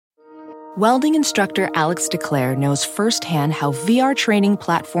Welding instructor Alex DeClaire knows firsthand how VR training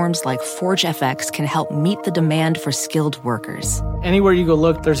platforms like ForgeFX can help meet the demand for skilled workers. Anywhere you go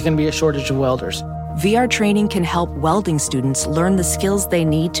look, there's going to be a shortage of welders. VR training can help welding students learn the skills they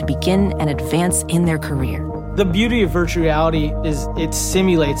need to begin and advance in their career. The beauty of virtual reality is it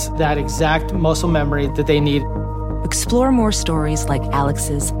simulates that exact muscle memory that they need. Explore more stories like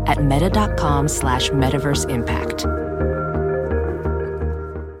Alex's at meta.com/metaverseimpact.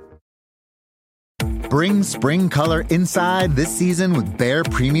 Bring spring color inside this season with Behr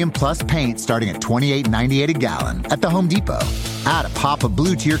Premium Plus paint starting at $28.98 a gallon at the Home Depot. Add a pop of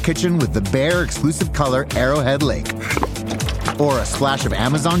blue to your kitchen with the Behr exclusive color Arrowhead Lake. Or a splash of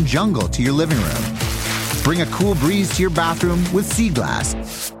Amazon Jungle to your living room. Bring a cool breeze to your bathroom with Sea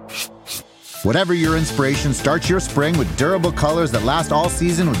Glass. Whatever your inspiration, start your spring with durable colors that last all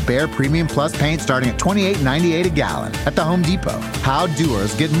season with Behr Premium Plus paint starting at $28.98 a gallon at the Home Depot. How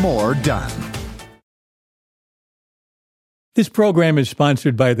doers get more done. This program is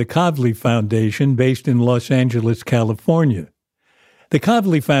sponsored by the Kavli Foundation, based in Los Angeles, California. The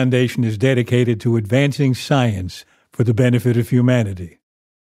Kavli Foundation is dedicated to advancing science for the benefit of humanity.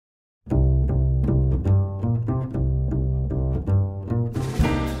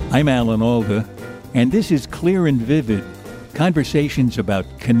 I'm Alan Alda, and this is Clear and Vivid, conversations about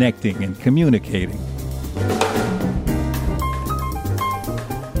connecting and communicating.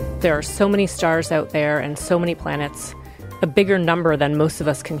 There are so many stars out there and so many planets, a bigger number than most of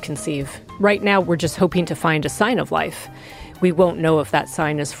us can conceive. Right now, we're just hoping to find a sign of life. We won't know if that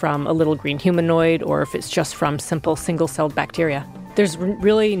sign is from a little green humanoid or if it's just from simple single-celled bacteria. There's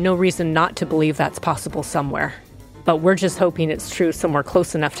really no reason not to believe that's possible somewhere. But we're just hoping it's true somewhere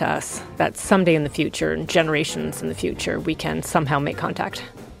close enough to us that someday in the future, and generations in the future, we can somehow make contact.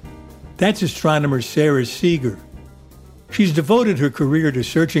 That's astronomer Sara Seager. She's devoted her career to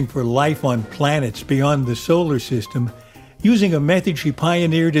searching for life on planets beyond the solar system, using a method she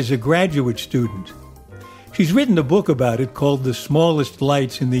pioneered as a graduate student. She's written a book about it called The Smallest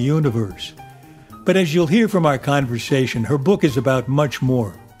Lights in the Universe. But as you'll hear from our conversation, her book is about much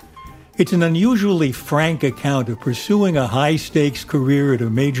more. It's an unusually frank account of pursuing a high-stakes career at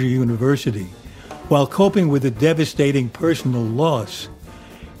a major university while coping with a devastating personal loss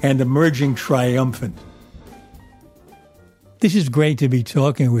and emerging triumphant. This is great to be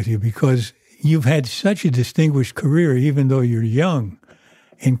talking with you because you've had such a distinguished career, even though you're young,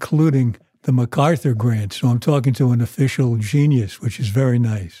 including the MacArthur Grant. So I'm talking to an official genius, which is very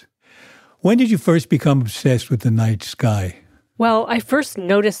nice. When did you first become obsessed with the night sky? Well, I first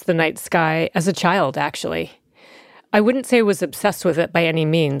noticed the night sky as a child, actually. I wouldn't say I was obsessed with it by any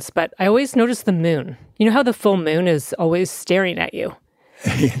means, but I always noticed the moon. You know how the full moon is always staring at you?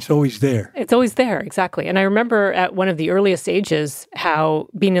 It's always there. It's always there, exactly. And I remember at one of the earliest ages how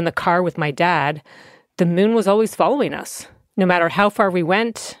being in the car with my dad, the moon was always following us. No matter how far we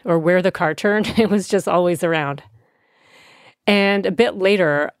went or where the car turned, it was just always around. And a bit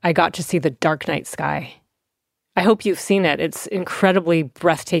later, I got to see the dark night sky. I hope you've seen it. It's incredibly,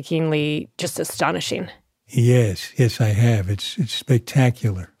 breathtakingly just astonishing. Yes, I have. It's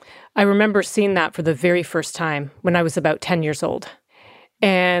spectacular. I remember seeing that for the very first time when I was about 10 years old.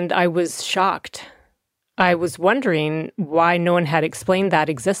 And I was shocked. I was wondering why no one had explained that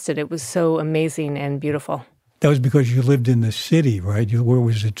existed. It was so amazing and beautiful. That was because you lived in the city, right? Where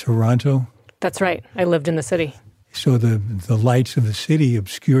was it, Toronto? That's right. I lived in the city. So the lights of the city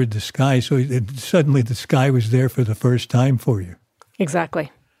obscured the sky, so suddenly the sky was there for the first time for you.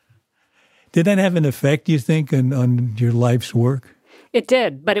 Exactly. Did that have an effect, do you think, on your life's work? It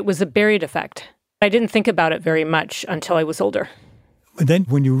did, but it was a buried effect. I didn't think about it very much until I was older. But then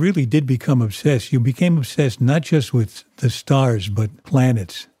when you really did become obsessed, you became obsessed not just with the stars, but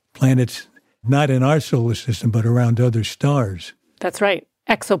planets. Planets not in our solar system, but around other stars. That's right.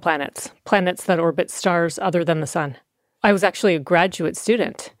 Exoplanets, planets that orbit stars other than the sun. I was actually a graduate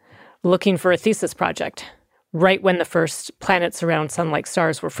student looking for a thesis project right when the first planets around sun-like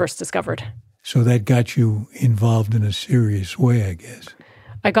stars were first discovered. So that got you involved in a serious way, I guess.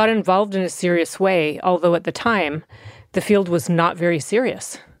 I got involved in a serious way, although at the time, the field was not very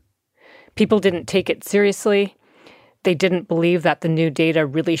serious. People didn't take it seriously. They didn't believe that the new data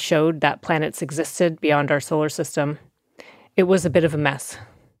really showed that planets existed beyond our solar system. It was a bit of a mess.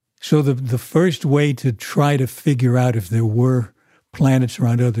 So the first way to try to figure out if there were planets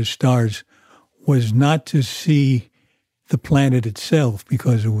around other stars was not to see the planet itself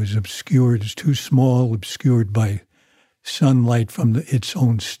because it was obscured, it's too small, obscured by sunlight from its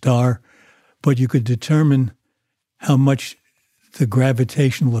own star, but you could determine how much the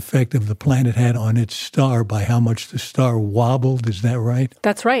gravitational effect of the planet had on its star by how much the star wobbled. Is that right?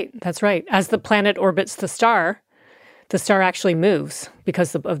 That's right. That's right. As the planet orbits the star actually moves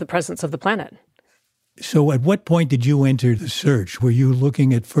because of the presence of the planet. So at what point did you enter the search? Were you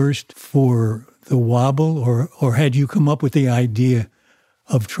looking at first for the wobble, or had you come up with the idea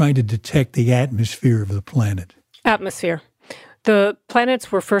of trying to detect the atmosphere of the planet? Atmosphere. The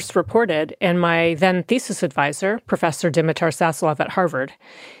planets were first reported, and my then thesis advisor, Professor Dimitar Sasolov at Harvard,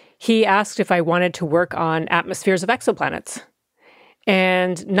 he asked if I wanted to work on atmospheres of exoplanets.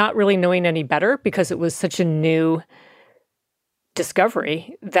 And not really knowing any better, because it was such a new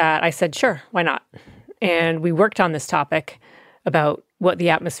discovery, that I said, sure, why not? And we worked on this topic about what the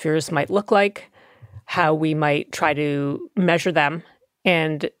atmospheres might look like, how we might try to measure them,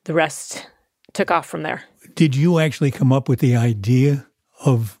 and the rest took off from there. Did you actually come up with the idea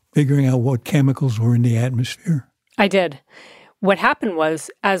of figuring out what chemicals were in the atmosphere? I did. What happened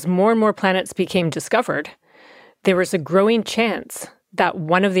was, as more and more planets became discovered, there was a growing chance that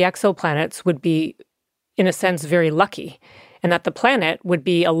one of the exoplanets would be, in a sense, very lucky, and that the planet would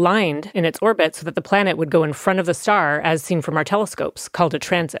be aligned in its orbit so that the planet would go in front of the star as seen from our telescopes, called a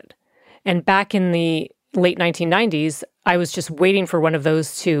transit. And back in the late 1990s, I was just waiting for one of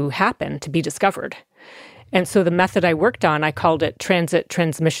those to happen, to be discovered. And so the method I worked on, I called it transit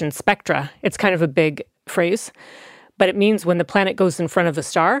transmission spectra. It's kind of a big phrase, but it means when the planet goes in front of the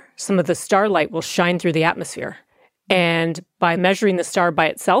star, some of the starlight will shine through the atmosphere. And by measuring the star by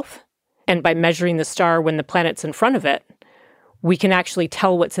itself, and by measuring the star when the planet's in front of it, we can actually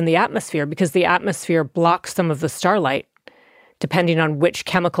tell what's in the atmosphere, because the atmosphere blocks some of the starlight, depending on which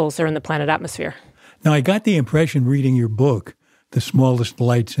chemicals are in the planet atmosphere. Now, I got the impression reading your book, The Smallest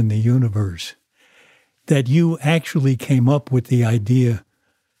Lights in the Universe, that you actually came up with the idea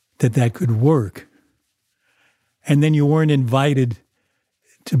that that could work. And then you weren't invited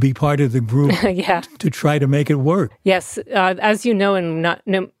to be part of the group to try to make it work. Yes. As you know,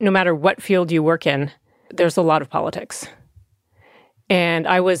 no matter what field you work in, there's a lot of politics. And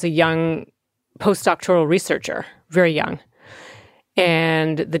I was a young postdoctoral researcher, very young.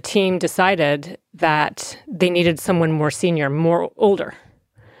 And the team decided that they needed someone more senior, more older,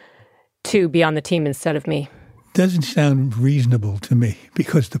 to be on the team instead of me. Doesn't sound reasonable to me,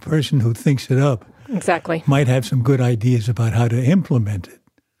 because the person who thinks it up exactly might have some good ideas about how to implement it.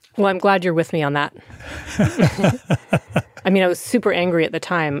 Well, I'm glad you're with me on that. I mean, I was super angry at the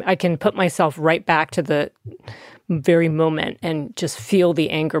time. I can put myself right back to the very moment and just feel the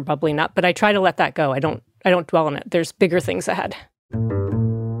anger bubbling up. But I try to let that go. I don't dwell on it. There's bigger things ahead.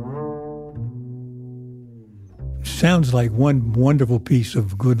 Sounds like one wonderful piece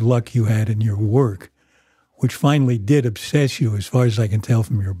of good luck you had in your work, which finally did obsess you, as far as I can tell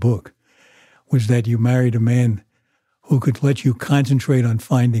from your book, was that you married a man who could let you concentrate on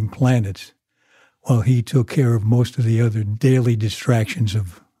finding planets while he took care of most of the other daily distractions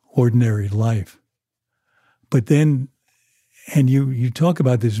of ordinary life. But then, and you talk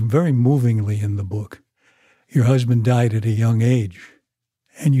about this very movingly in the book, your husband died at a young age,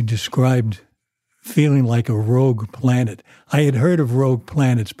 and you described feeling like a rogue planet. I had heard of rogue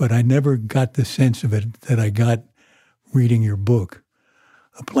planets, but I never got the sense of it that I got reading your book.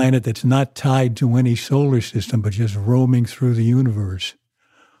 A planet that's not tied to any solar system, but just roaming through the universe,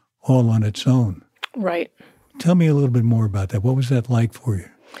 all on its own. Right. Tell me a little bit more about that. What was that like for you?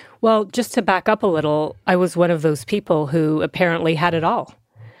 Well, just to back up a little, I was one of those people who apparently had it all.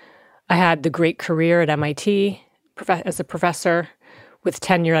 I had the great career at MIT as a professor with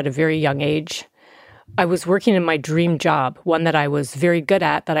tenure at a very young age. I was working in my dream job, one that I was very good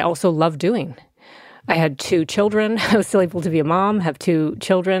at, that I also loved doing. I had 2 children. I was still able to be a mom, have 2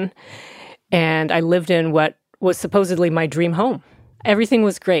 children. And I lived in what was supposedly my dream home. Everything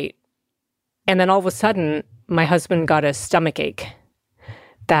was great. And then all of a sudden, my husband got a stomach ache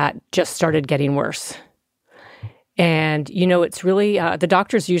that just started getting worse. And, you know, it's really, the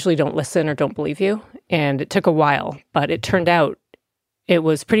doctors usually don't listen or don't believe you. And it took a while, but it turned out it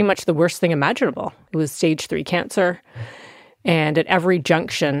was pretty much the worst thing imaginable. It was stage 3 cancer. And at every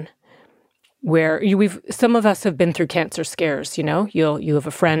junction where some of us have been through cancer scares, you know, you have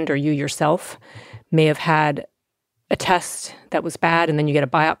a friend or you yourself may have had a test that was bad and then you get a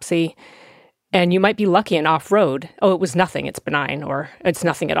biopsy and you might be lucky and off-road. Oh, it was nothing, it's benign, or it's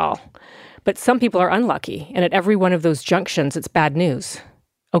nothing at all. But some people are unlucky, and at every one of those junctions, it's bad news.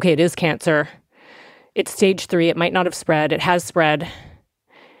 Okay, it is cancer. It's stage 3. It might not have spread. It has spread.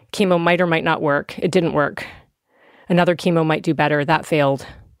 Chemo might or might not work. It didn't work. Another chemo might do better. That failed.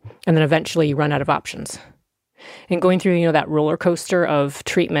 And then eventually you run out of options. And going through, that roller coaster of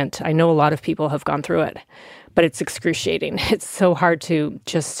treatment, I know a lot of people have gone through it. but it's excruciating. It's so hard to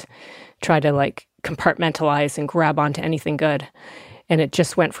just try to like compartmentalize and grab onto anything good. And it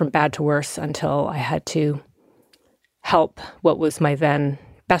just went from bad to worse until I had to help what was my then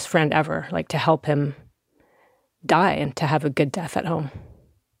best friend ever, like to help him die and to have a good death at home.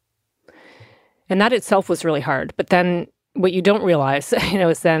 And that itself was really hard. But then what you don't realize,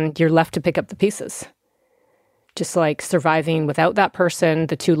 is then you're left to pick up the pieces. Just like surviving without that person,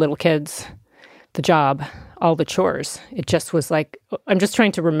 the 2 little kids, the job, all the chores. It just was like, I'm just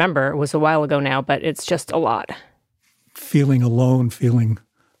trying to remember. It was a while ago now, but it's just a lot. Feeling alone, feeling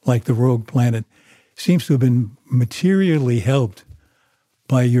like the rogue planet seems to have been materially helped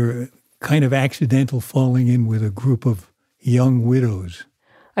by your kind of accidental falling in with a group of young widows.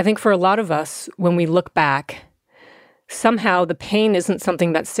 I think for a lot of us, when we look back, somehow the pain isn't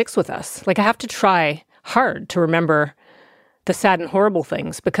something that sticks with us. Like I have to try hard to remember the sad and horrible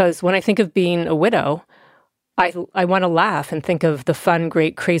things, because when I think of being a widow, I want to laugh and think of the fun,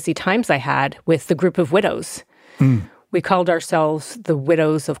 great, crazy times I had with the group of widows. We called ourselves the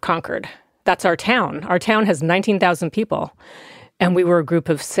Widows of Concord. That's our town. Our town has 19,000 people. And we were a group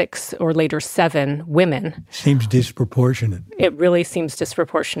of 6 or later 7 women. Seems disproportionate. It really seems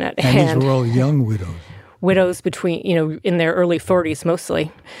disproportionate. And these were all young widows. Widows between, in their early 40s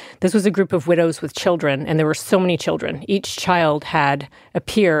mostly. This was a group of widows with children, and there were so many children. Each child had a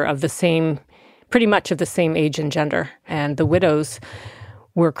peer of the same, pretty much of the same age and gender. And the widows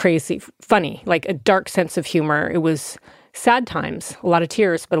were crazy, funny, like a dark sense of humor. It was sad times, a lot of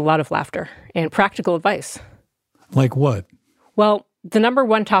tears, but a lot of laughter and practical advice. Like what? Well, the number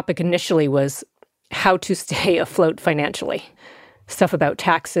one topic initially was how to stay afloat financially. Stuff about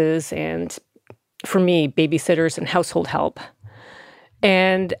taxes and, for me, babysitters and household help.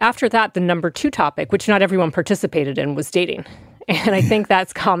 And after that, the number 2 topic, which not everyone participated in, was dating. And I think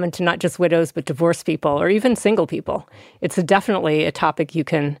that's common to not just widows, but divorced people or even single people. It's definitely a topic you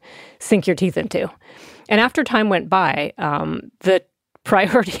can sink your teeth into. And after time went by, the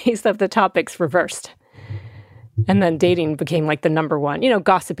priorities of the topics reversed. And then dating became like the number one,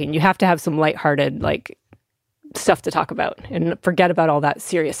 gossiping. You have to have some lighthearted, like, stuff to talk about and forget about all that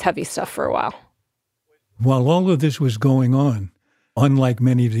serious, heavy stuff for a while. While all of this was going on, unlike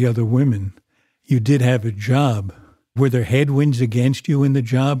many of the other women, you did have a job. Were there headwinds against you in the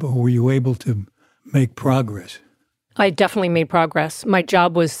job, or were you able to make progress? I definitely made progress. My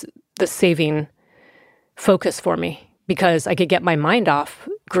job was the saving focus for me because I could get my mind off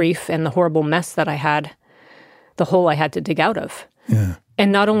grief and the horrible mess that I had, the hole I had to dig out of. Yeah.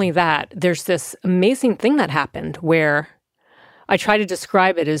 And not only that, there's this amazing thing that happened where I try to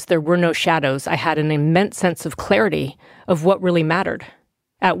describe it as there were no shadows. I had an immense sense of clarity of what really mattered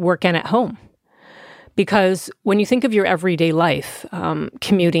at work and at home. Because when you think of your everyday life,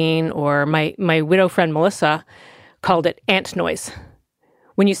 commuting, or my widow friend Melissa called it ant noise.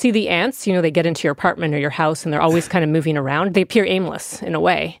 When you see the ants, they get into your apartment or your house and they're always kind of moving around. They appear aimless in a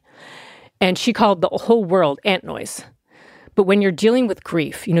way. And she called the whole world ant noise. But when you're dealing with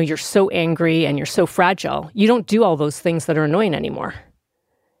grief, you're so angry and you're so fragile, you don't do all those things that are annoying anymore.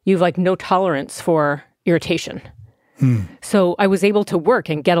 You have no tolerance for irritation. So I was able to work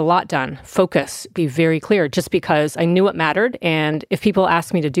and get a lot done, focus, be very clear, just because I knew it mattered. And if people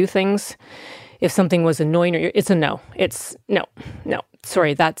asked me to do things, if something was annoying, it's a no. It's no,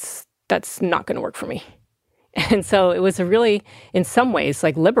 sorry, that's not going to work for me. And so it was really, in some ways,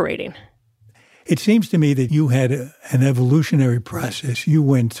 liberating. It seems to me that you had an evolutionary process you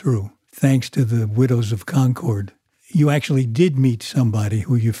went through, thanks to the Widows of Concord. You actually did meet somebody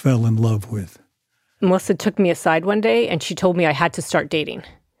who you fell in love with. Melissa took me aside one day and she told me I had to start dating.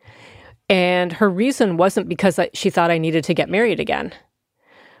 And her reason wasn't because she thought I needed to get married again.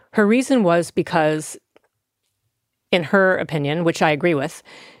 Her reason was because, in her opinion, which I agree with,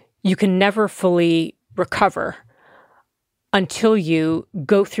 you can never fully recover until you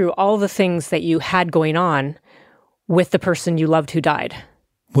go through all the things that you had going on with the person you loved who died.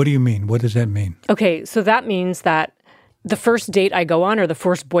 What do you mean? What does that mean? Okay, so that means that the first date I go on or the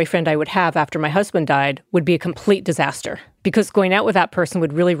first boyfriend I would have after my husband died would be a complete disaster, because going out with that person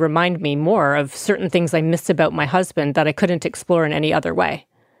would really remind me more of certain things I missed about my husband that I couldn't explore in any other way.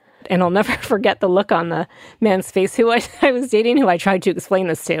 And I'll never forget the look on the man's face who I was dating, who I tried to explain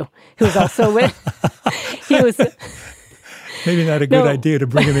this to, who was also he was... Maybe not a good idea to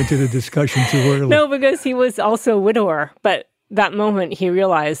bring him into the discussion too early. No, because he was also a widower, but that moment he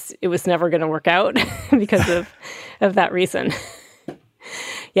realized it was never going to work out because of that reason.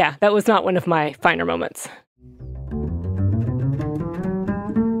 Yeah, that was not one of my finer moments.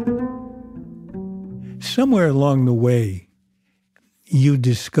 Somewhere along the way, you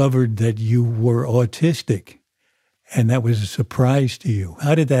discovered that you were autistic. and that was a surprise to you.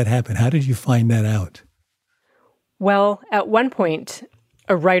 How did that happen? How did you find that out? Well, at one point,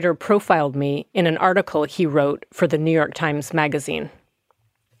 a writer profiled me in an article he wrote for the New York Times Magazine.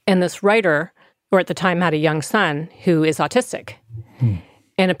 And this writer, or at the time had a young son who is autistic.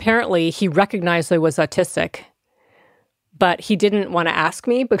 And apparently he recognized I was autistic, but he didn't want to ask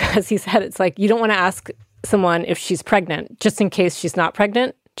me because he said it's like, you don't want to ask someone if she's pregnant, just in case she's not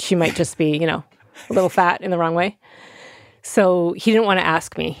pregnant. She might just be, a little fat in the wrong way. So he didn't want to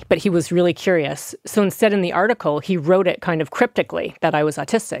ask me, but he was really curious. So instead in the article, he wrote it kind of cryptically that I was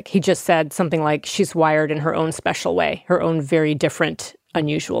autistic. He just said something like, she's wired in her own special way, her own very different,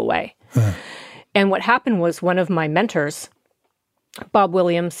 unusual way. And what happened was one of my mentors, Bob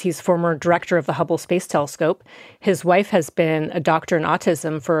Williams, he's former director of the Hubble Space Telescope. His wife has been a doctor in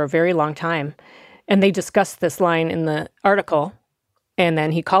autism for a very long time. And they discussed this line in the article. And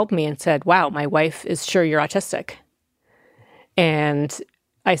then he called me and said, wow, my wife is sure you're autistic. And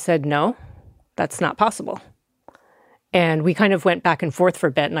I said, no, that's not possible. And we kind of went back and forth for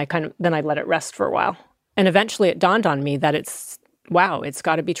a bit, and then I let it rest for a while. And eventually it dawned on me that it's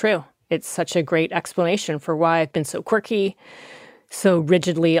got to be true. It's such a great explanation for why I've been so quirky, so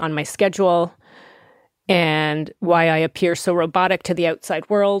rigidly on my schedule, and why I appear so robotic to the outside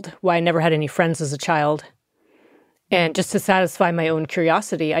world, why I never had any friends as a child. And just to satisfy my own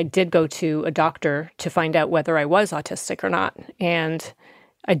curiosity, I did go to a doctor to find out whether I was autistic or not. And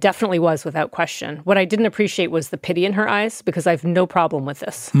I definitely was, without question. What I didn't appreciate was the pity in her eyes, because I have no problem with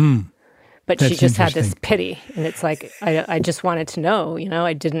this. But she just had this pity. And it's like, I just wanted to know,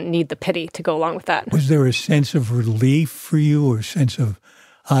 I didn't need the pity to go along with that. Was there a sense of relief for you, or a sense of,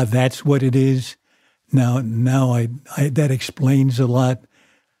 that's what it is? Now that explains a lot,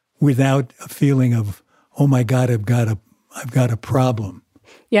 without a feeling of, oh my God, I've got a problem.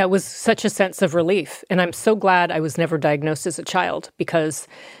 Yeah, it was such a sense of relief. And I'm so glad I was never diagnosed as a child, because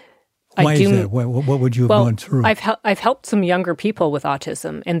Why is that? What would you have gone through? I've helped some younger people with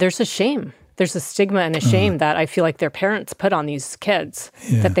autism, and there's a shame. There's a stigma and a shame that I feel like their parents put on these kids,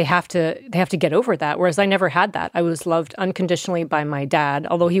 that they have to get over that. Whereas I never had that. I was loved unconditionally by my dad,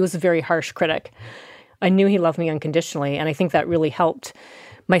 although he was a very harsh critic. I knew he loved me unconditionally, and I think that really helped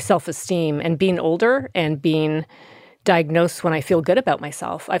my self-esteem. And being older and being diagnosed when I feel good about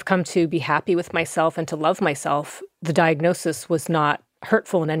myself, I've come to be happy with myself and to love myself. The diagnosis was not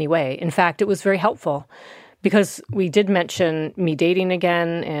hurtful in any way. In fact, it was very helpful, because we did mention me dating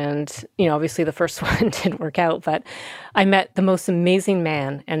again, and obviously the first one didn't work out, but I met the most amazing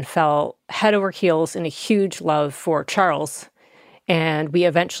man and fell head over heels in a huge love for Charles, and we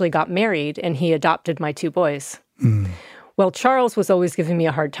eventually got married, and he adopted my 2 boys. Well, Charles was always giving me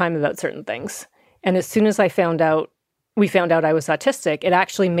a hard time about certain things, and as soon as we found out I was autistic, it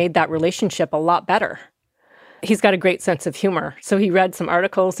actually made that relationship a lot better. He's got a great sense of humor. So he read some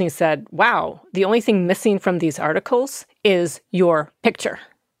articles and he said, wow, the only thing missing from these articles is your picture.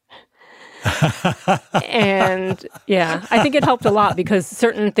 And yeah, I think it helped a lot, because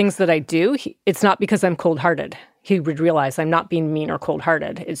certain things that I do, it's not because I'm cold-hearted. He would realize I'm not being mean or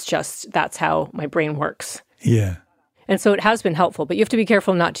cold-hearted. It's just that's how my brain works. Yeah. And so it has been helpful, but you have to be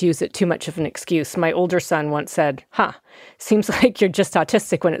careful not to use it too much of an excuse. My older son once said, seems like you're just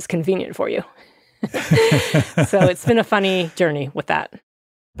autistic when it's convenient for you. So it's been a funny journey with that.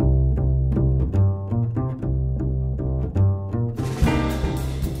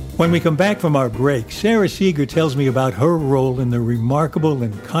 When we come back from our break, Sarah Seeger tells me about her role in the remarkable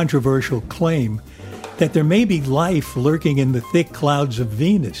and controversial claim that there may be life lurking in the thick clouds of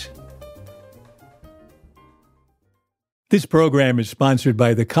Venus. This program is sponsored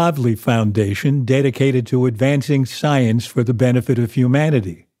by the Kavli Foundation, dedicated to advancing science for the benefit of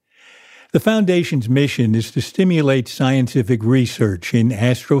humanity. The Foundation's mission is to stimulate scientific research in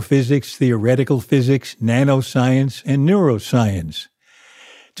astrophysics, theoretical physics, nanoscience, and neuroscience,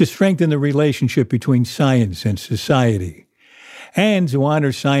 to strengthen the relationship between science and society, and to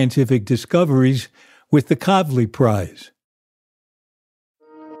honor scientific discoveries with the Kavli Prize.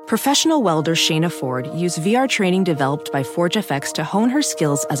 Professional welder Shayna Ford used VR training developed by ForgeFX to hone her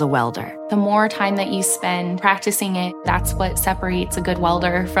skills as a welder. The more time that you spend practicing it, that's what separates a good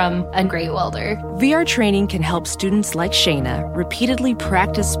welder from a great welder. VR training can help students like Shayna repeatedly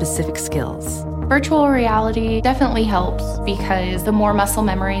practice specific skills. Virtual reality definitely helps, because the more muscle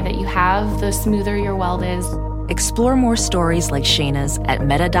memory that you have, the smoother your weld is. Explore more stories like Shayna's at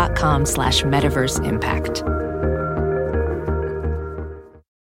meta.com/metaverseimpact.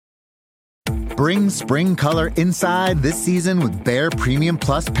 Bring spring color inside this season with Behr Premium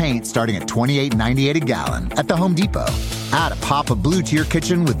Plus paint starting at $28.98 a gallon at the Home Depot. Add a pop of blue to your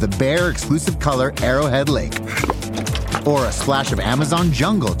kitchen with the Behr exclusive color Arrowhead Lake. or a splash of Amazon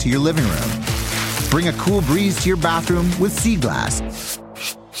jungle to your living room. Bring a cool breeze to your bathroom with Sea Glass.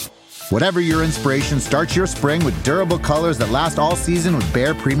 Whatever your inspiration, start your spring with durable colors that last all season with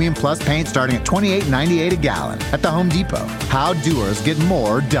Behr Premium Plus paint starting at $28.98 a gallon at the Home Depot. How doers get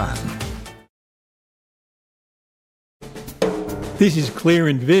more done. This is Clear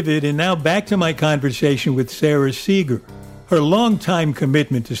and Vivid, and now back to my conversation with Sara Seager. Her longtime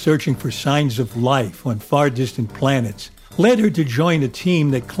commitment to searching for signs of life on far distant planets led her to join a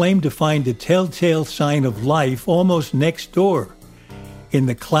team that claimed to find a telltale sign of life almost next door, in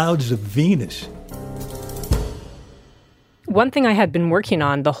the clouds of Venus. One thing I had been working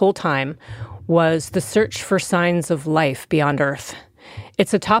on the whole time was the search for signs of life beyond Earth.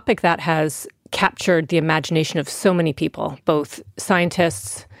 It's a topic that has captured the imagination of so many people, both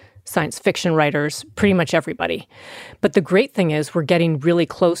scientists, science fiction writers, pretty much everybody. But the great thing is we're getting really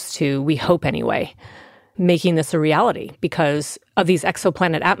close to, we hope anyway, making this a reality because of these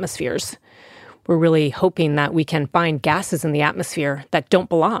exoplanet atmospheres. We're really hoping that we can find gases in the atmosphere that don't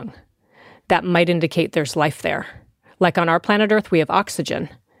belong, that might indicate there's life there. Like on our planet Earth, we have oxygen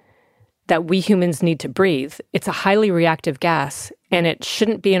that we humans need to breathe. It's a highly reactive gas, and it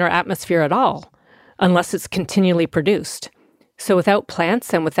shouldn't be in our atmosphere at all unless it's continually produced. So without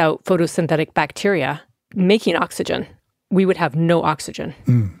plants and without photosynthetic bacteria making oxygen, we would have no oxygen.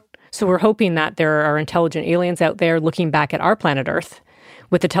 So we're hoping that there are intelligent aliens out there looking back at our planet Earth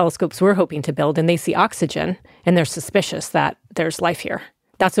with the telescopes we're hoping to build, and they see oxygen, and they're suspicious that there's life here.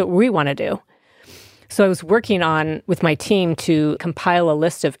 That's what we want to do. So I was working on, with my team, to compile a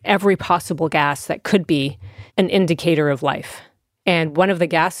list of every possible gas that could be an indicator of life. And one of the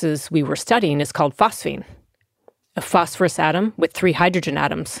gases we were studying is called phosphine, a phosphorus atom with 3 hydrogen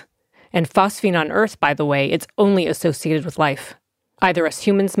atoms. And phosphine on Earth, by the way, it's only associated with life. Either us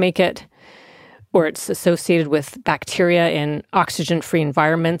humans make it, or it's associated with bacteria in oxygen-free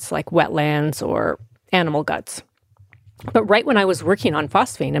environments like wetlands or animal guts. But right when I was working on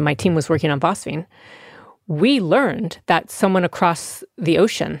phosphine, and my team was working on phosphine, we learned that someone across the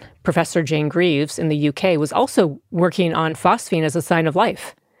ocean, Professor Jane Greaves in the UK, was also working on phosphine as a sign of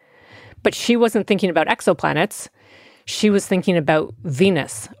life. But she wasn't thinking about exoplanets. She was thinking about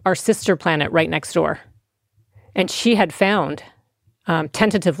Venus, our sister planet right next door. And she had found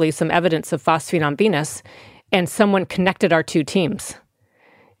tentatively some evidence of phosphine on Venus, and someone connected our two teams.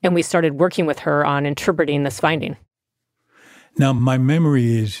 And we started working with her on interpreting this finding. Now, my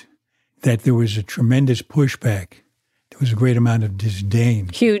memory is that there was a tremendous pushback. There was a great amount of disdain.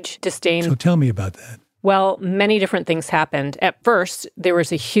 Huge disdain. So tell me about that. Well, many different things happened. At first, there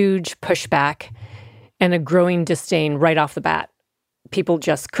was a huge pushback and a growing disdain right off the bat. People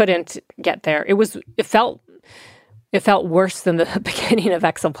just couldn't get there. It felt worse than the beginning of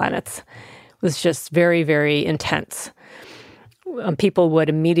exoplanets. It was just very, very intense. People would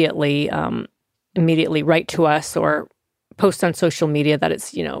immediately write to us or post on social media that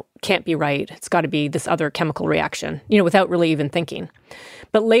it's, can't be right. It's got to be this other chemical reaction, without really even thinking.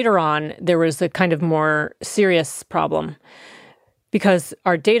 But later on, there was a kind of more serious problem because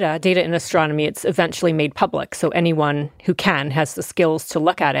our data in astronomy, it's eventually made public. So anyone who has the skills to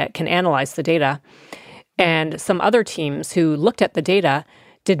look at it, can analyze the data. And some other teams who looked at the data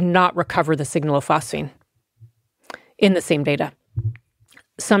did not recover the signal of phosphine in the same data.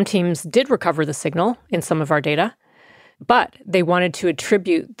 Some teams did recover the signal in some of our data, but they wanted to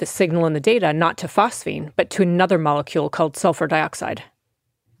attribute the signal in the data not to phosphine, but to another molecule called sulfur dioxide.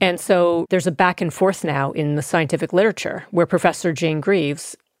 And so there's a back and forth now in the scientific literature where Professor Jane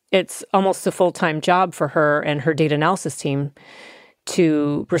Greaves, it's almost a full-time job for her and her data analysis team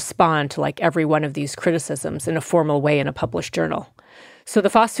to respond to every one of these criticisms in a formal way in a published journal. So the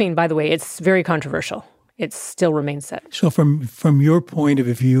phosphine, by the way, it's very controversial. It still remains that. So from your point of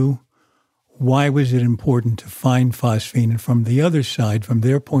view, why was it important to find phosphine? And from the other side, from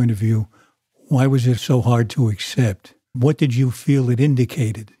their point of view, why was it so hard to accept? What did you feel it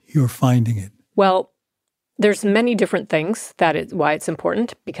indicated, your finding it? Well, there's many different things why it's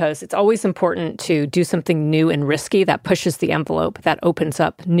important, because it's always important to do something new and risky that pushes the envelope, that opens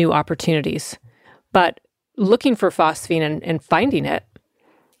up new opportunities. But looking for phosphine and finding it,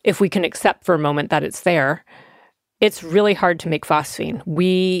 if we can accept for a moment that it's there, it's really hard to make phosphine.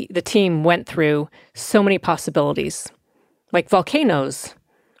 The team went through so many possibilities, like volcanoes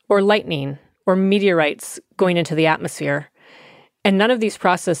or lightning or meteorites going into the atmosphere. And none of these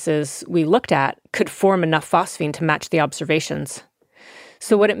processes we looked at could form enough phosphine to match the observations.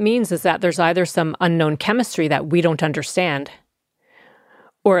 So what it means is that there's either some unknown chemistry that we don't understand,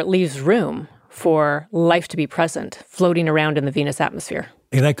 or it leaves room for life to be present, floating around in the Venus atmosphere.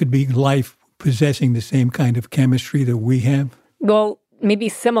 And that could be life possessing the same kind of chemistry that we have? Well, maybe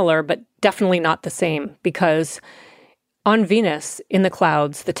similar, but definitely not the same, because on Venus, in the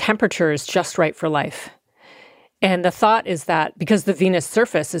clouds, the temperature is just right for life. And the thought is that because the Venus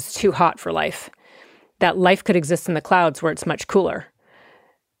surface is too hot for life, that life could exist in the clouds where it's much cooler.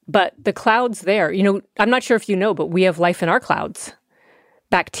 But the clouds there, I'm not sure if you know, but we have life in our clouds.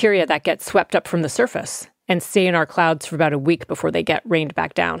 Bacteria that get swept up from the surface and stay in our clouds for about a week before they get rained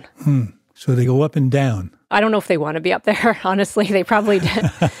back down. So they go up and down. I don't know if they want to be up there, honestly. They probably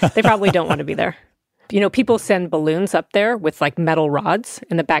don't want to be there. People send balloons up there with like metal rods,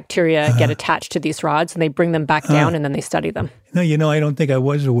 and the bacteria get attached to these rods, and they bring them back down, and then they study them. No, I don't think I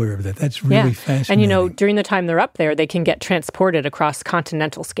was aware of that. That's really fascinating. And, during the time they're up there, they can get transported across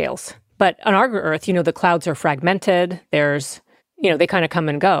continental scales. But on our Earth, the clouds are fragmented. There's, they kind of come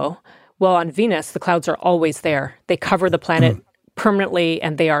and go. Well, on Venus, the clouds are always there. They cover the planet permanently,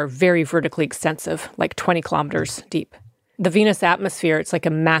 and they are very vertically extensive, like 20 kilometers deep. The Venus atmosphere, it's like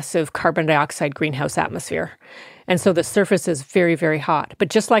a massive carbon dioxide greenhouse atmosphere. And so the surface is very, very hot. But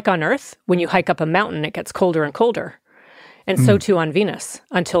just like on Earth, when you hike up a mountain, it gets colder and colder. And so too on Venus.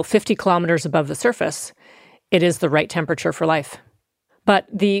 Until 50 kilometers above the surface, it is the right temperature for life. But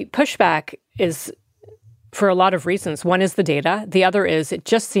the pushback is for a lot of reasons. One is the data. The other is it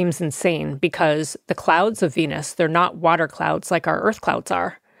just seems insane because the clouds of Venus, they're not water clouds like our Earth clouds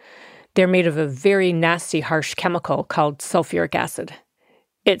are. They're made of a very nasty, harsh chemical called sulfuric acid.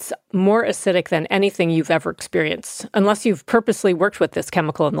 It's more acidic than anything you've ever experienced, unless you've purposely worked with this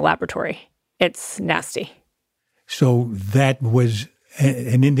chemical in the laboratory. It's nasty. So that was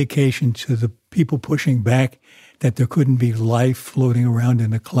an indication to the people pushing back that there couldn't be life floating around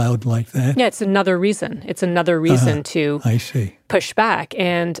in a cloud like that? Yeah, it's another reason. It's another reason to push back.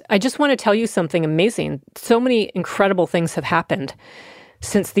 And I just want to tell you something amazing. So many incredible things have happened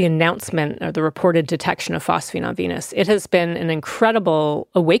since the announcement or the reported detection of phosphine on Venus. It has been an incredible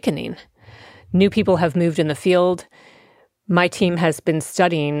awakening. New people have moved in the field. My team has been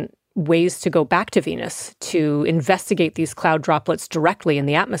studying ways to go back to Venus to investigate these cloud droplets directly in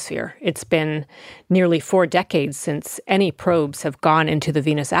the atmosphere. It's been nearly 4 decades since any probes have gone into the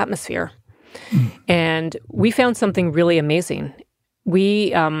Venus atmosphere. And we found something really amazing.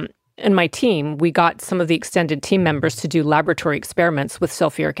 We and my team, we got some of the extended team members to do laboratory experiments with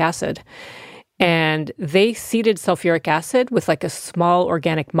sulfuric acid. And they seeded sulfuric acid with like a small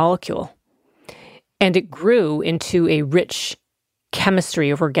organic molecule. And it grew into a rich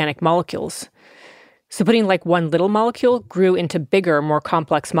chemistry of organic molecules. So putting like one little molecule grew into bigger, more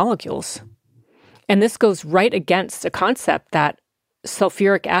complex molecules. And this goes right against a concept that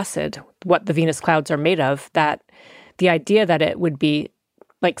sulfuric acid, what the Venus clouds are made of, that the idea that it would be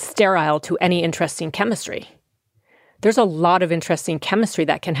like sterile to any interesting chemistry. There's a lot of interesting chemistry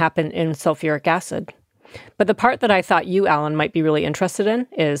that can happen in sulfuric acid. But the part that I thought you, Alan, might be really interested in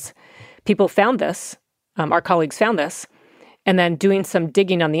is people found this, our colleagues found this, and then doing some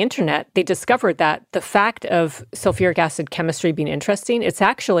digging on the internet, they discovered that the fact of sulfuric acid chemistry being interesting, it's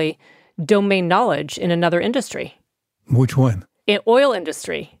actually domain knowledge in another industry. Which one? In oil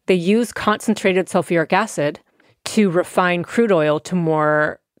industry, they use concentrated sulfuric acid to refine crude oil to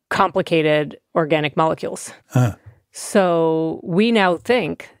more complicated organic molecules. So we now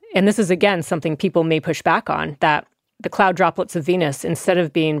think, and this is again something people may push back on, that the cloud droplets of Venus, instead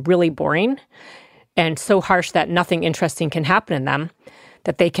of being really boring and so harsh that nothing interesting can happen in them,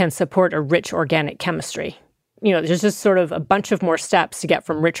 that they can support a rich organic chemistry. There's just sort of a bunch of more steps to get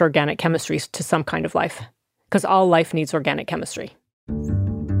from rich organic chemistries to some kind of life, because all life needs organic chemistry.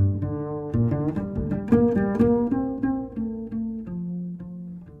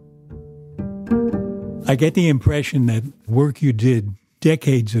 I get the impression that work you did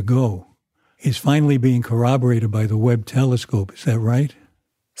decades ago is finally being corroborated by the Webb telescope. Is that right?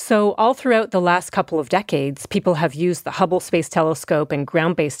 So all throughout the last couple of decades, people have used the Hubble Space Telescope and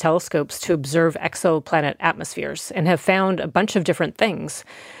ground-based telescopes to observe exoplanet atmospheres and have found a bunch of different things.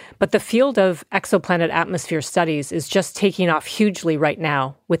 But the field of exoplanet atmosphere studies is just taking off hugely right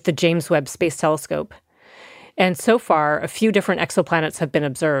now with the James Webb Space Telescope. And so far, a few different exoplanets have been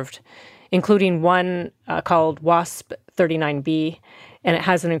observed, including one called WASP 39b, and it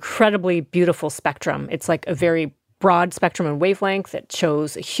has an incredibly beautiful spectrum. It's like a very broad spectrum and wavelength. It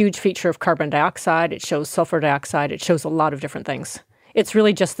shows a huge feature of carbon dioxide. It shows sulfur dioxide. It shows a lot of different things. It's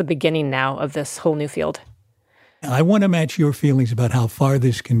really just the beginning now of this whole new field. I want to match your feelings about how far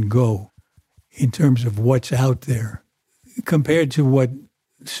this can go in terms of what's out there compared to what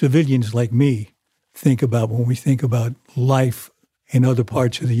civilians like me think about when we think about life in other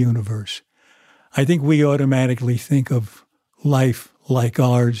parts of the universe. I think we automatically think of life like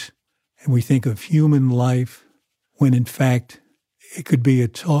ours and we think of human life when in fact it could be a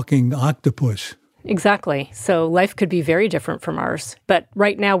talking octopus. Exactly. So life could be very different from ours. But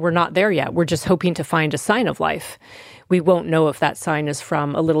right now, we're not there yet. We're just hoping to find a sign of life. We won't know if that sign is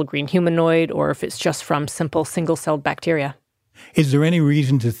from a little green humanoid or if it's just from simple single-celled bacteria. Is there any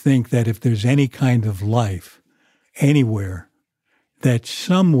reason to think that if there's any kind of life anywhere, that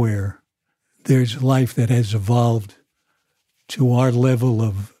somewhere there's life that has evolved to our level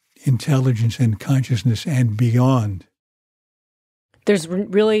of intelligence and consciousness and beyond? There's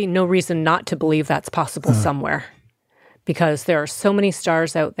really no reason not to believe that's possible somewhere, because there are so many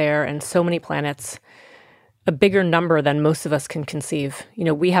stars out there and so many planets, a bigger number than most of us can conceive. You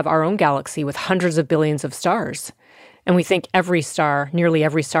know, we have our own galaxy with hundreds of billions of stars, and we think nearly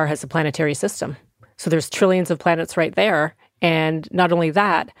every star has a planetary system. So there's trillions of planets right there, and not only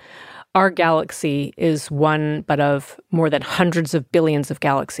that, our galaxy is one but of more than hundreds of billions of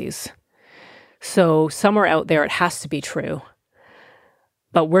galaxies. So somewhere out there it has to be true.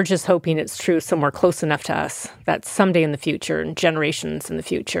 But we're just hoping it's true somewhere close enough to us that someday in the future, and generations in the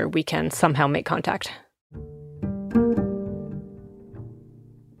future, we can somehow make contact.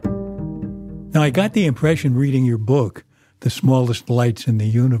 Now, I got the impression reading your book, The Smallest Lights in the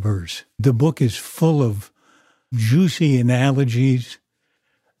Universe, the book is full of juicy analogies,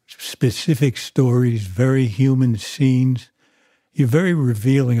 specific stories, very human scenes. You're very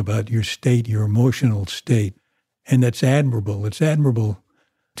revealing about your state, your emotional state, and that's admirable. It's admirable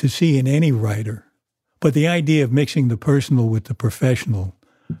to see in any writer. But the idea of mixing the personal with the professional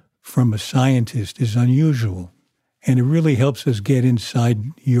from a scientist is unusual, and it really helps us get inside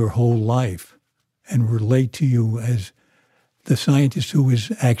your whole life and relate to you as the scientist who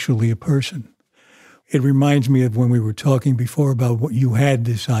is actually a person. It reminds me of when we were talking before about what you had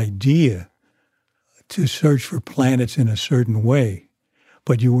this idea to search for planets in a certain way,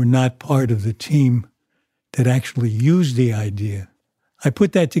 but you were not part of the team that actually used the idea. I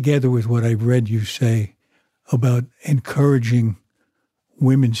put that together with what I read you say about encouraging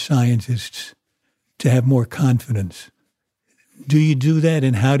women scientists to have more confidence. Do you do that,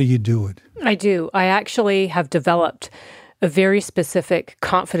 and how do you do it? I do. I actually have developed a very specific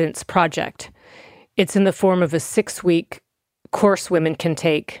confidence project. It's in the form of a 6-week course women can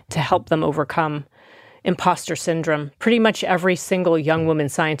take to help them overcome imposter syndrome. Pretty much every single young woman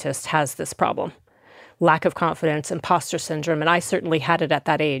scientist has this problem. Lack of confidence, imposter syndrome, and I certainly had it at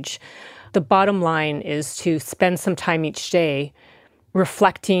that age. The bottom line is to spend some time each day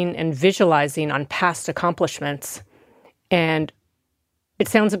reflecting and visualizing on past accomplishments. And it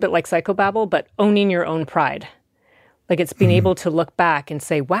sounds a bit like psychobabble, but owning your own pride. Like it's being able to look back and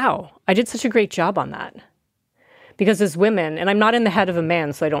say, wow, I did such a great job on that. Because as women, and I'm not in the head of a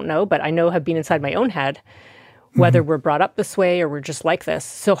man, so I don't know, but I know have been inside my own head, whether we're brought up this way or we're just like this,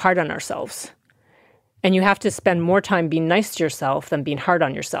 so hard on ourselves. And you have to spend more time being nice to yourself than being hard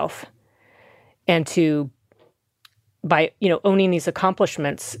on yourself. And by owning these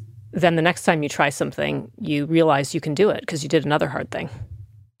accomplishments, then the next time you try something, you realize you can do it because you did another hard thing.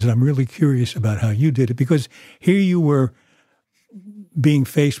 I'm really curious about how you did it, because here you were being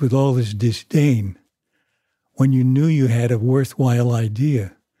faced with all this disdain when you knew you had a worthwhile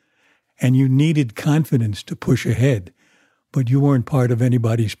idea and you needed confidence to push ahead. But you weren't part of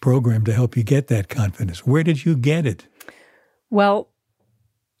anybody's program to help you get that confidence. Where did you get it? Well,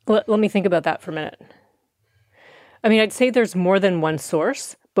 let me think about that for a minute. I mean, I'd say there's more than one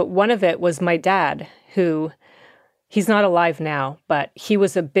source, but one of it was my dad, who, he's not alive now, but he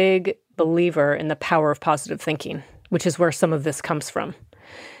was a big believer in the power of positive thinking, which is where some of this comes from.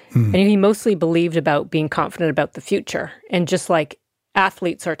 And he mostly believed about being confident about the future. And just like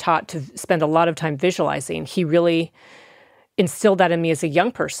athletes are taught to spend a lot of time visualizing, he really instilled that in me as a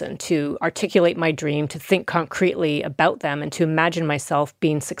young person, to articulate my dream, to think concretely about them, and to imagine myself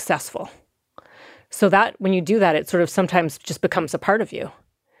being successful. So that when you do that, it sort of sometimes just becomes a part of you.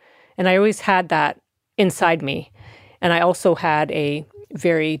 And I always had that inside me. And I also had a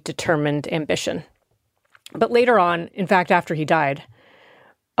very determined ambition. But later on, in fact, after he died,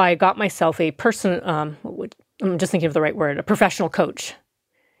 I got myself a I'm just thinking of the right word, a professional coach.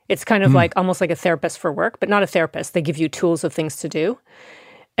 It's kind of like almost like a therapist for work, but not a therapist. They give you tools of things to do.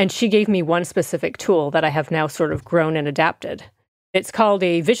 And she gave me one specific tool that I have now sort of grown and adapted. It's called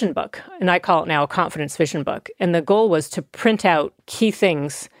a vision book, and I call it now a confidence vision book. And the goal was to print out key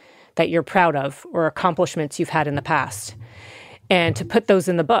things that you're proud of or accomplishments you've had in the past, and to put those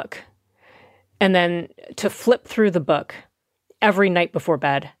in the book. And then to flip through the book every night before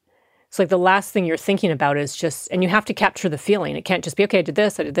bed. It's like the last thing you're thinking about is just, and you have to capture the feeling. It can't just be, okay, I did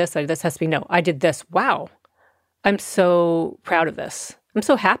this, I did this, I did this. It has to be, no, I did this. Wow, I'm so proud of this. I'm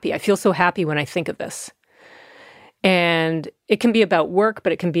so happy. I feel so happy when I think of this. And it can be about work,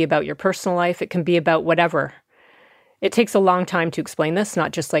 but it can be about your personal life. It can be about whatever. It takes a long time to explain this,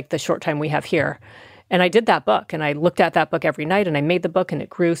 not just like the short time we have here. And I did that book, and I looked at that book every night, and I made the book, and it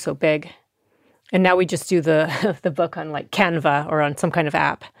grew so big. And now we just do the book on like Canva or on some kind of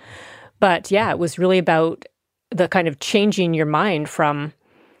app. But yeah, it was really about the kind of changing your mind from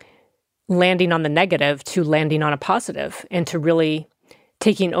landing on the negative to landing on a positive, and to really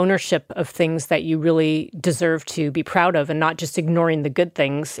taking ownership of things that you really deserve to be proud of, and not just ignoring the good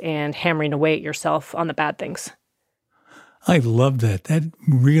things and hammering away at yourself on the bad things. I love that. That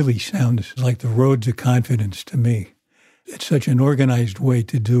really sounds like the road to confidence to me. It's such an organized way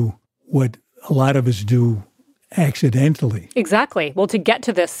to do what a lot of us do accidentally. Exactly. Well, to get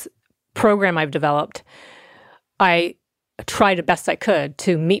to this program I've developed, I tried the best I could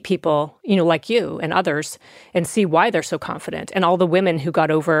to meet people, like you and others, and see why they're so confident, and all the women who got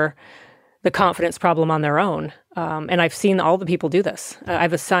over the confidence problem on their own. And I've seen all the people do this. I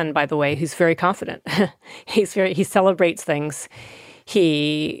have a son, by the way, who's very confident. He celebrates things.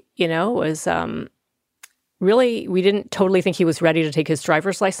 He, was really, we didn't totally think he was ready to take his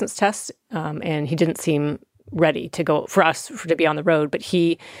driver's license test, and he didn't seem ready to go to be on the road. But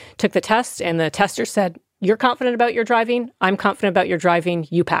he took the test, and the tester said, "You're confident about your driving. I'm confident about your driving.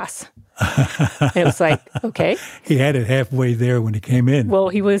 You pass." And it was like, okay. He had it halfway there when he came in. Well,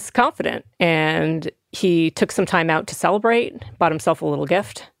 he was confident, and he took some time out to celebrate, bought himself a little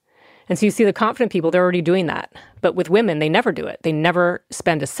gift. And so you see the confident people, they're already doing that. But with women, they never do it. They never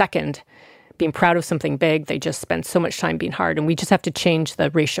spend a second being proud of something big. They just spend so much time being hard. And we just have to change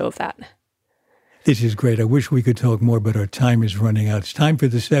the ratio of that. This is great. I wish we could talk more, but our time is running out. It's time for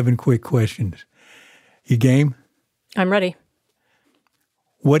the 7 quick questions. You game? I'm ready.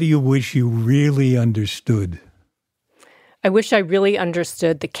 What do you wish you really understood? I wish I really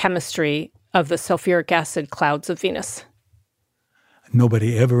understood the chemistry of the sulfuric acid clouds of Venus.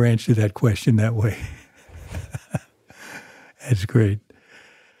 Nobody ever answered that question that way. That's great.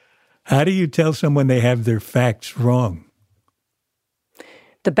 How do you tell someone they have their facts wrong?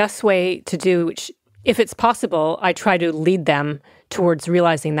 The best way to do, which, if it's possible, I try to lead them towards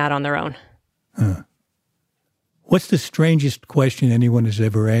realizing that on their own. What's the strangest question anyone has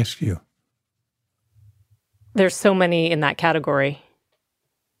ever asked you? There's so many in that category.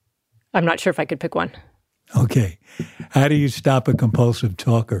 I'm not sure if I could pick one. Okay. How do you stop a compulsive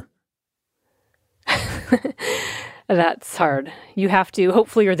talker? That's hard. You have to,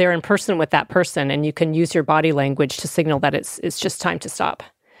 hopefully you're there in person with that person, and you can use your body language to signal that it's just time to stop.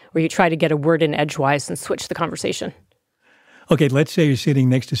 Or you try to get a word in edgewise and switch the conversation. Okay, let's say you're sitting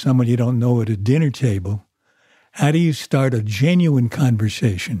next to someone you don't know at a dinner table. How do you start a genuine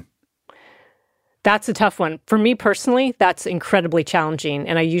conversation? That's a tough one. For me personally, that's incredibly challenging,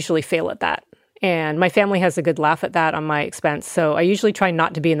 and I usually fail at that. And my family has a good laugh at that on my expense. So I usually try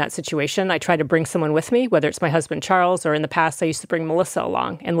not to be in that situation. I try to bring someone with me, whether it's my husband, Charles, or in the past, I used to bring Melissa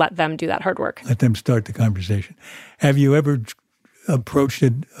along and let them do that hard work. Let them start the conversation. Have you ever approached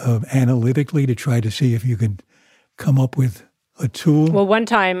it analytically to try to see if you could come up with a tool? Well, one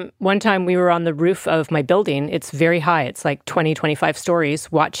time we were on the roof of my building. It's very high. It's like 20, 25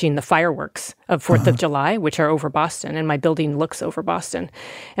 stories, watching the fireworks of 4th of July, which are over Boston. And my building looks over Boston.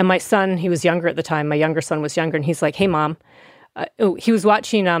 And my son, he was younger at the time. My younger son was younger. And he's like, "Hey, Mom." He was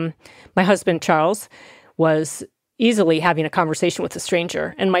watching, my husband, Charles, was easily having a conversation with a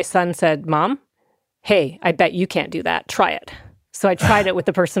stranger. And my son said, "Mom, hey, I bet you can't do that. Try it." So I tried it with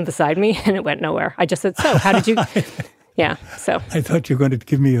the person beside me, and it went nowhere. I just said, "So, how did you..." Yeah, so. I thought you were going to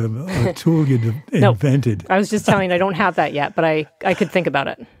give me a tool you'd invented. I was just telling you I don't have that yet, but I could think about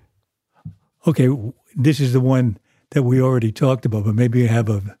it. Okay, this is the one that we already talked about, but maybe you have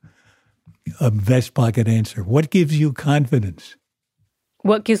a vest pocket answer. What gives you confidence?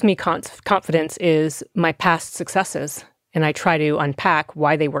 What gives me confidence is my past successes, and I try to unpack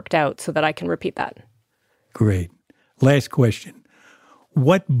why they worked out so that I can repeat that. Great. Last question.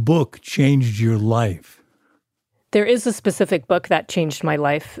 What book changed your life? There is a specific book that changed my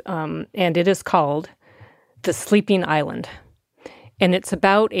life, and it is called The Sleeping Island. And it's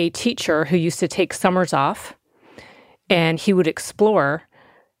about a teacher who used to take summers off, and he would explore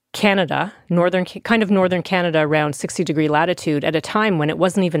Canada, northern Canada around 60-degree latitude at a time when it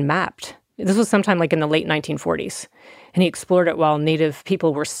wasn't even mapped. This was sometime like in the late 1940s. And he explored it while Native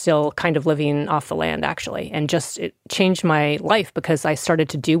people were still kind of living off the land, actually. And it changed my life because I started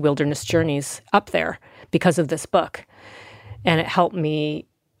to do wilderness journeys up there because of this book. And it helped me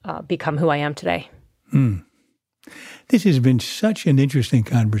become who I am today. This has been such an interesting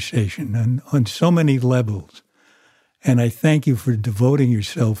conversation on so many levels. And I thank you for devoting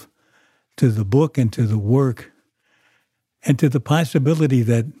yourself to the book and to the work and to the possibility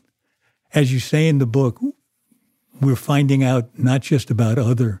that, as you say in the book, we're finding out not just about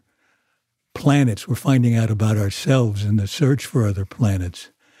other planets, we're finding out about ourselves in the search for other planets.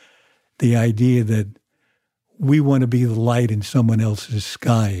 The idea that we want to be the light in someone else's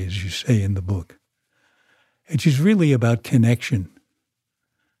sky, as you say in the book. It's just really about connection.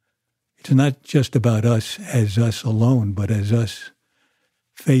 It's not just about us as us alone, but as us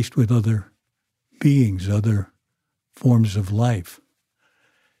faced with other beings, other forms of life.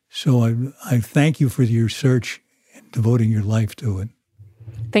 So I thank you for your search and devoting your life to it.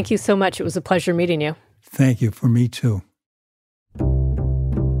 Thank you so much. It was a pleasure meeting you. Thank you. For me, too.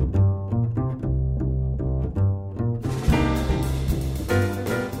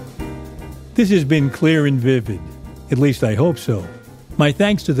 This has been Clear and Vivid. At least I hope so. My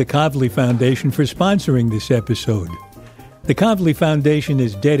thanks to the Kavli Foundation for sponsoring this episode. The Kavli Foundation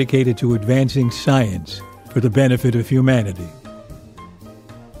is dedicated to advancing science for the benefit of humanity.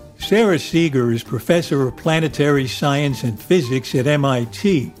 Sarah Seeger is professor of planetary science and physics at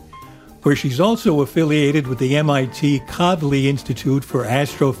MIT, where she's also affiliated with the MIT Kavli Institute for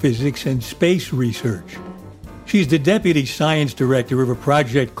Astrophysics and Space Research. She's the deputy science director of a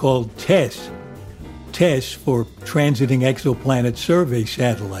project called TESS for Transiting Exoplanet Survey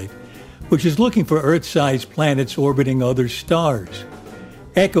Satellite, which is looking for Earth-sized planets orbiting other stars.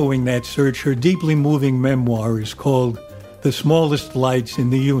 Echoing that search, her deeply moving memoir is called The Smallest Lights in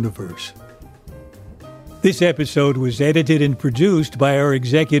the Universe. This episode was edited and produced by our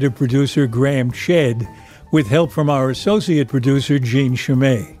executive producer, Graham Chedd, with help from our associate producer, Jean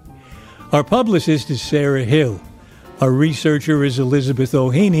Chimay. Our publicist is Sarah Hill. Our researcher is Elizabeth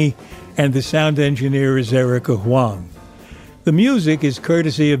O'Haney, and the sound engineer is Erica Huang. The music is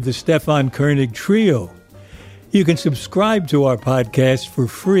courtesy of the Stefan Koenig Trio. You can subscribe to our podcast for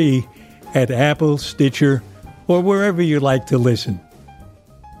free at Apple, Stitcher, or wherever you like to listen.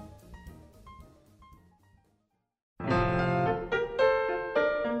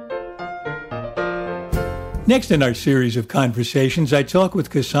 Next in our series of conversations, I talk with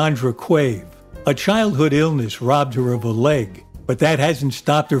Cassandra Quave. A childhood illness robbed her of a leg, but that hasn't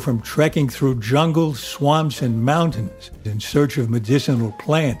stopped her from trekking through jungles, swamps, and mountains in search of medicinal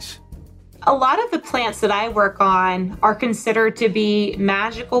plants. A lot of the plants that I work on are considered to be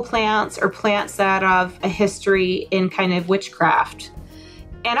magical plants or plants that have a history in kind of witchcraft.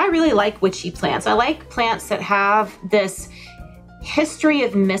 And I really like witchy plants. I like plants that have this history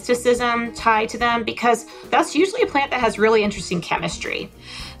of mysticism tied to them because that's usually a plant that has really interesting chemistry.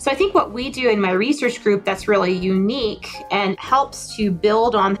 So I think what we do in my research group that's really unique and helps to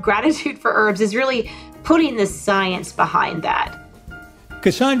build on gratitude for herbs is really putting the science behind that.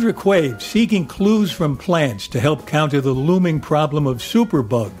 Cassandra Quave seeking clues from plants to help counter the looming problem of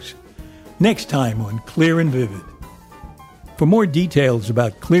superbugs. Next time on Clear and Vivid. For more details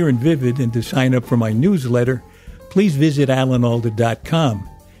about Clear and Vivid and to sign up for my newsletter, please visit alanalda.com.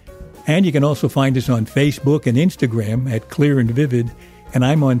 And you can also find us on Facebook and Instagram at Clear and Vivid, and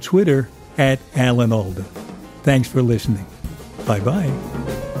I'm on Twitter at Alan Alda. Thanks for listening. Bye-bye.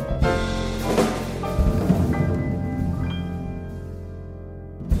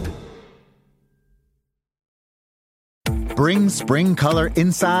 Bring spring color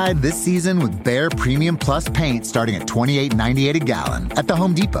inside this season with Behr Premium Plus paint starting at $28.98 a gallon at the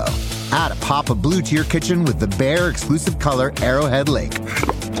Home Depot. Add a pop of blue to your kitchen with the Behr exclusive color Arrowhead Lake.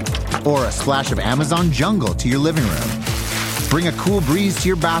 Or a splash of Amazon Jungle to your living room. Bring a cool breeze to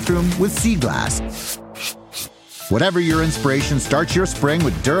your bathroom with Sea Glass. Whatever your inspiration, start your spring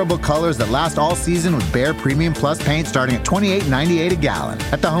with durable colors that last all season with Behr Premium Plus paint starting at $28.98 a gallon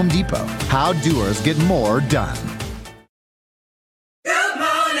at the Home Depot. How doers get more done.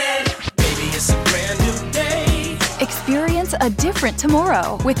 Experience a different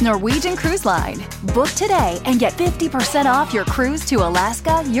tomorrow with Norwegian Cruise Line. Book today and get 50% off your cruise to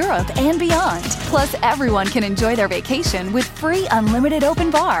Alaska, Europe, and beyond. Plus, everyone can enjoy their vacation with free unlimited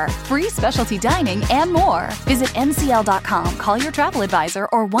open bar, free specialty dining, and more. Visit ncl.com, call your travel advisor,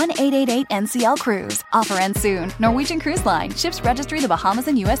 or 1-888-NCL-CRUISE. Offer ends soon. Norwegian Cruise Line. Ships registry the Bahamas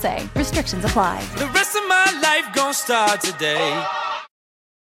and USA. Restrictions apply. The rest of my life gon' start today.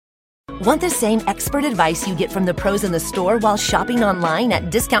 Want the same expert advice you get from the pros in the store while shopping online at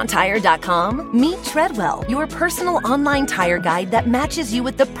DiscountTire.com? Meet Treadwell, your personal online tire guide that matches you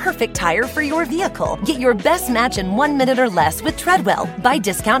with the perfect tire for your vehicle. Get your best match in 1 minute or less with Treadwell by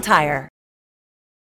Discount Tire.